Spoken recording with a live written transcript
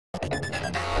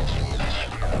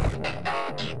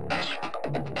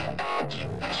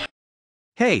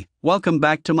Hey, welcome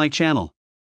back to my channel.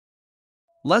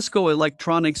 Lessco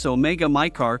Electronics Omega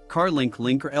MYCAR Carlink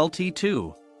LINKR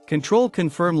LT2. Control,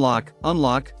 confirm, lock,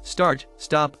 unlock, start,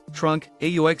 stop, trunk,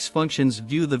 AUX functions.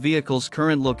 View the vehicle's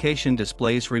current location.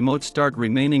 Displays remote start,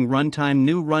 remaining runtime,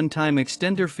 new runtime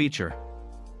extender feature.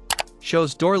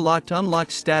 Shows door locked,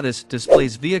 unlocked status,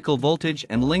 displays vehicle voltage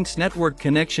and links network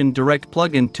connection. Direct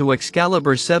plug-in to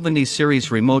Excalibur 70 series.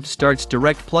 Remote starts.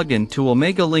 Direct plug-in to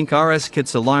Omega LINKR RS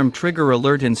kits. Alarm trigger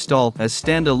alert install as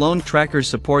standalone. Tracker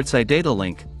supports iData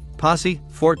Link, Posse,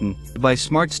 Fortin, by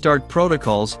Smart Start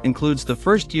protocols. Includes the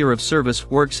first year of service.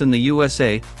 Works in the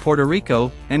USA, Puerto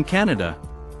Rico, and Canada.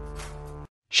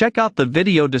 Check out the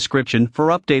video description for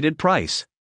updated price.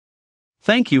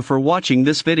 Thank you for watching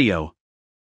this video.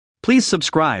 Please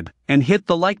subscribe and hit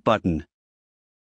the like button.